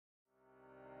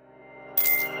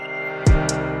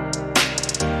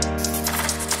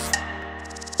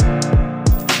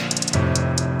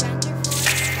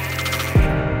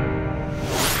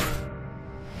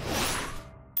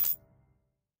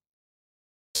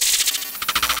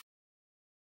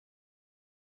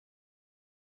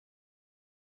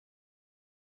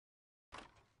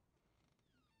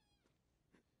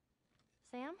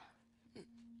Sam?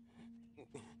 What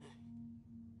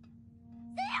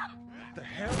the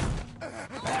hell?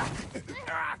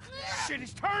 Shit,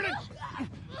 he's turning!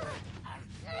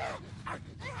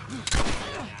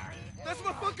 That's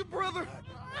my fucking brother!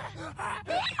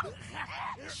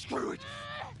 Screw it!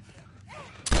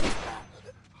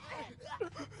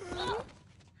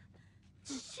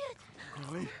 Shit!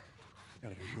 Ellie?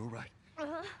 Ellie, are you alright?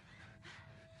 Uh-huh.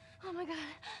 Oh my god.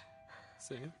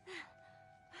 Sam?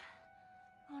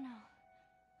 Oh no.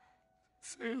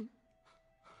 Sam?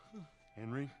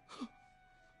 Henry?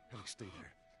 Ellie, stay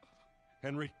there.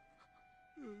 Henry?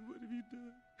 What have you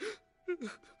done?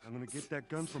 I'm gonna get that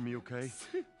gun from you, okay?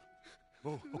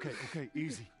 Oh, okay,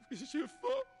 easy. It's your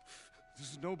fault.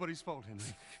 This is nobody's fault,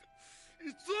 Henry.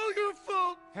 It's all your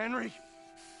fault. Henry!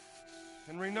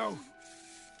 Henry, no!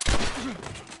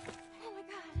 Oh my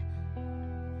god.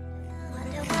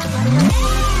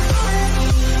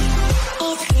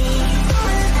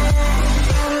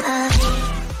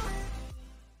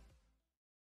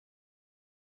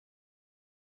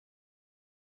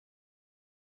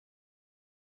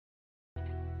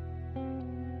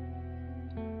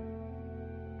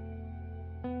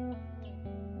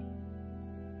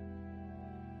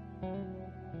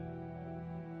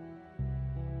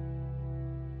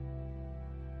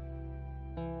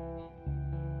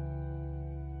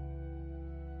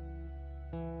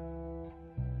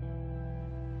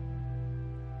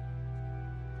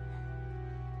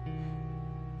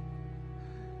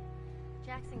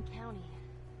 Jackson County.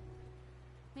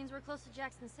 Means we're close to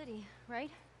Jackson City,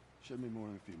 right? Should be more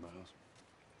than a few miles.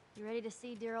 You ready to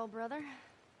see dear old brother?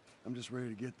 I'm just ready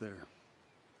to get there.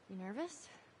 You nervous?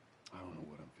 I don't know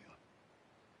what I'm feeling.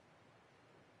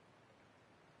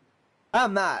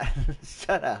 I'm not.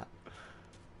 Shut up.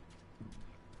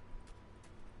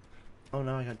 Oh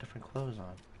no, I got different clothes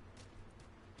on.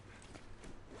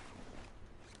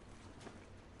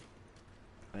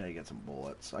 I gotta get some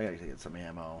bullets. I gotta get some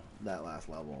ammo. That last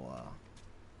level,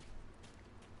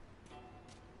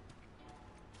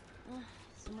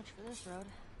 So much for this road.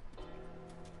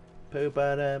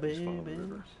 Poop-a-da Just follow the baby.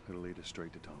 river. It'll lead us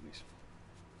straight to Tommy's.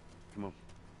 Come on.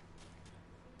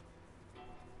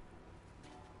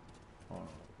 Oh,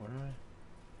 where am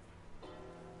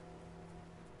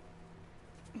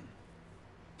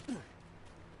I?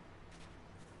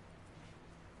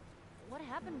 What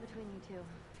happened between you two?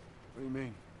 What do you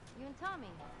mean? You and Tommy.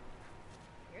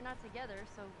 You're not together,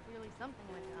 so clearly something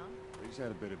went down. We just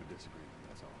had a bit of a disagreement,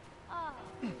 that's all. Ah.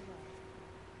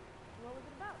 What was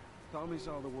it about? Tommy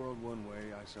saw the world one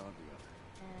way, I saw it the other.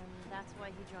 And that's why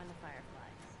he joined the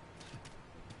Fireflies.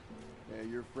 Yeah,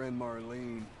 your friend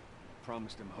Marlene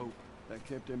promised him hope. That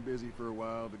kept him busy for a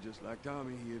while, but just like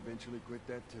Tommy, he eventually quit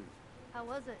that too. How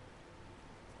was it?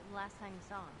 The last time you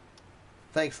saw him?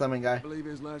 Thanks, Lemon Guy. I believe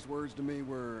his last words to me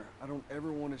were, I don't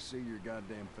ever want to see your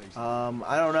goddamn face. I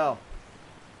don't know.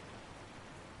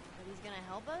 But he's gonna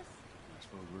help us? I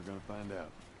suppose we're gonna find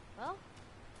out. Well,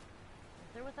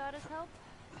 if they're without his help,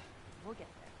 we'll get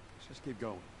there. Let's just keep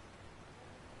going.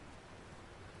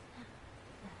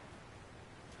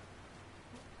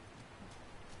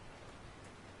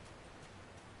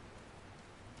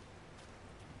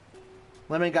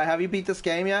 Lemon Guy, have you beat this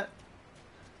game yet?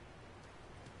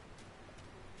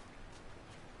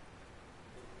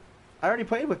 I already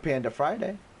played with Panda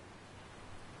Friday.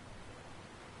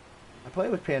 I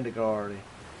played with Panda Go already.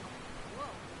 Whoa,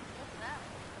 what's that?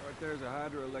 Right there's a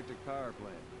hydroelectric power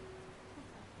plant.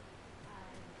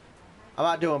 I'm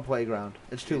not doing Playground.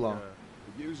 It's too long.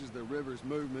 It uses the river's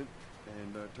movement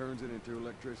and turns it into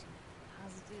electricity. How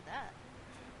does it do that?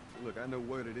 Look, I know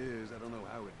what it is. I don't know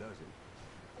how it does it.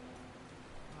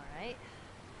 Alright.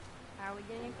 How are we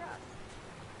getting across?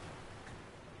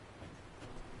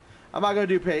 I'm not gonna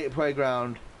do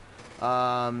Playground.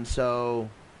 So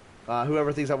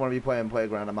whoever thinks I want to be playing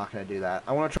Playground, I'm not gonna do that.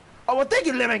 I want to try. Oh well, thank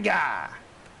you, Lemon Guy.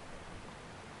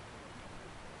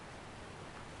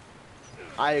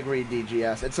 I agree,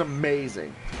 DGS. It's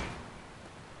amazing.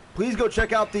 Please go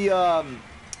check out the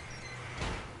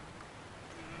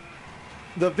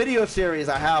video series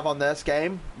I have on this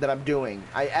game that I'm doing.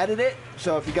 I edit it,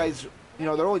 so if you guys, you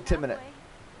know, they're only 10-minute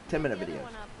videos.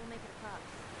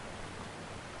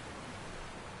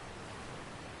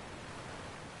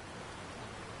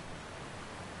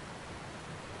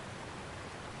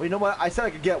 Well, you know what? I said I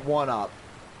could get one up,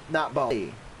 not both.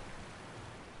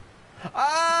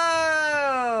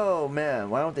 Oh,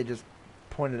 man. Why don't they just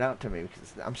point it out to me?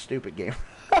 Because I'm stupid, game.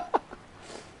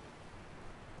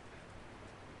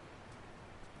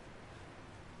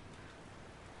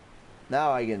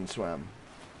 Now I can swim.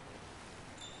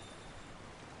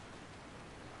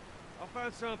 I'll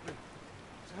find something.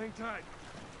 So hang tight.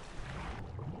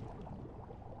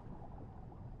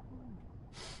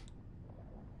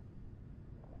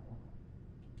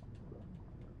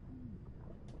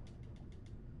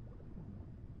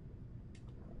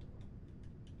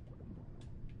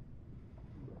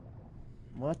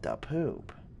 What the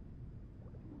poop?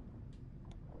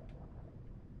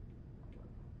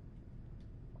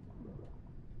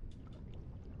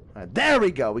 All right, there we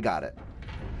go. We got it.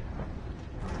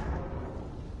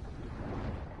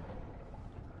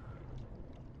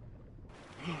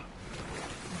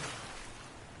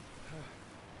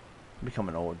 Become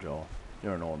an old Joel.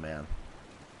 You're an old man.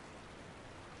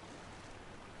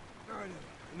 All right,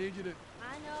 I need you to...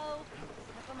 I know.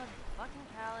 Step on the fucking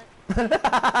pallet.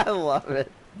 I love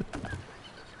it.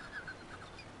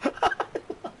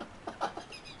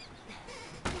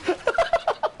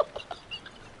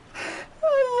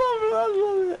 I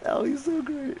love it. Ellie's so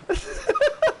great.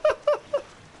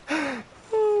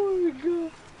 Oh my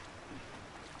god.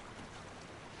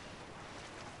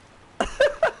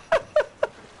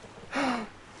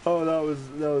 Oh, that was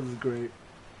great.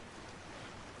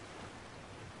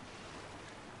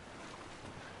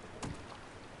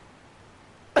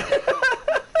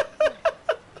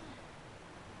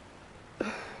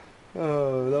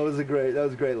 Oh, that was a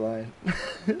great line.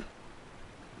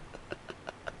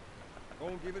 Go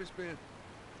and give it a spin.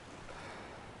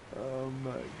 Oh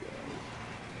my god.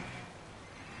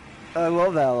 I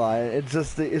love that line. It's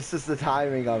just the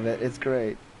timing of it. It's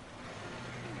great.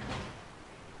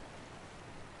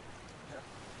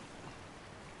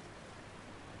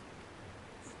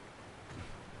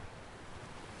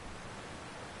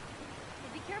 Hey,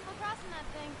 be careful crossing that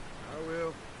thing. I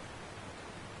will.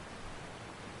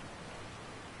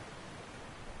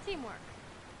 Teamwork.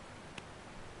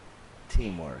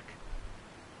 Teamwork.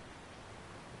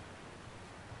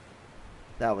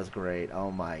 That was great. Oh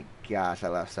my gosh, I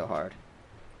laughed so hard.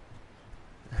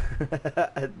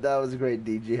 That was a great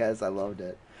DGS. I loved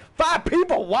it. 5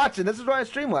 people watching. This is why I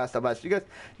streamed last time. You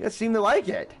guys seem to like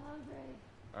it.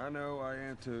 I know, I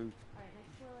am too. Alright,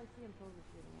 next time I see him, Pose is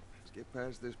shooting it. Let's get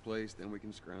past this place, then we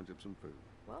can scrounge up some food.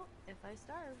 Well, if I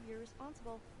starve, you're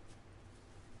responsible.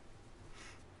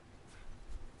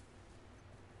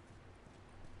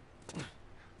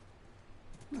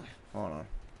 Hold on.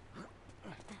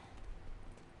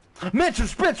 Mr.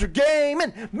 Spencer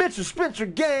Gaming! Mr. Spencer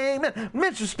Gaming!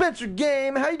 Mr. Spencer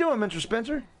Gaming! How you doing, Mr.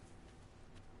 Spencer?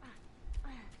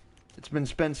 It's been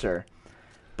Spencer.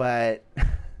 But...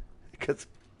 Because...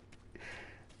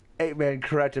 8-Man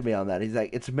corrected me on that. He's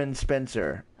like, it's been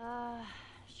Spencer.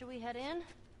 Should we head in?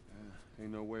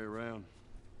 Ain't no way around.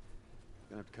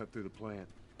 Gonna have to cut through the plant.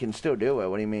 Can still do it.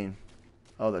 What do you mean?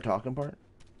 Oh, the talking part?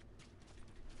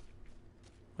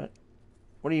 What?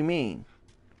 What do you mean?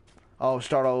 Oh,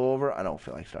 start all over? I don't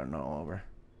feel like starting all over.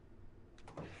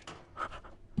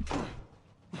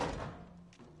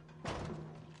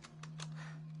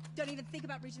 Don't even think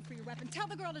about reaching for your weapon. Tell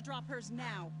the girl to drop hers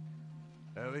now.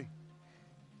 Ellie?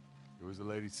 Do as the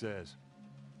lady says.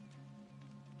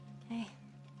 Hey.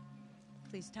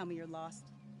 Please tell me you're lost.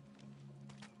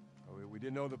 Oh, we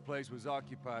didn't know the place was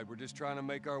occupied. We're just trying to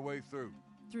make our way through.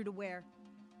 Through to where?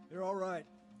 They're all right.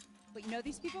 Wait, you know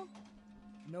these people?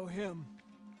 Know him.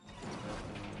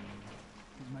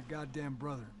 He's my goddamn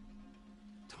brother.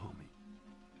 Tommy.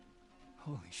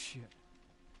 Holy shit.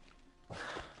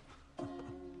 How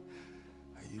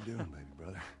you doing, baby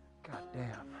brother?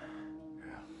 Goddamn.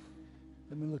 Yeah.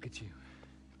 Let me look at you.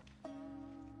 You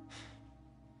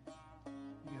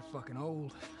get fucking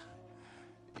old.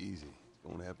 Easy. It's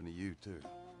going to happen to you, too.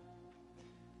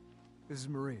 This is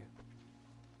Maria.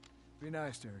 Be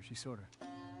nice to her. She sort of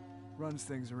runs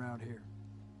things around here.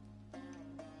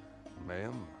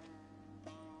 Ma'am,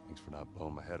 thanks for not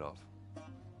blowing my head off.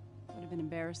 Would have been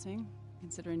embarrassing,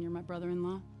 considering you're my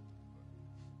brother-in-law.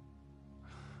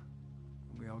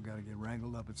 We all gotta get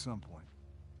wrangled up at some point.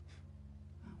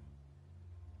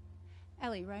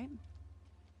 Ellie, right?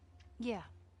 Yeah.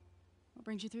 What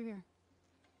brings you through here?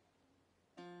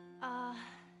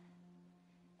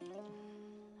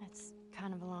 That's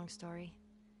kind of a long story.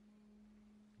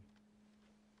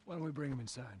 Why don't we bring him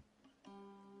inside?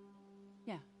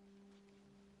 Yeah.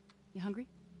 You hungry?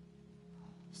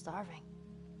 Starving.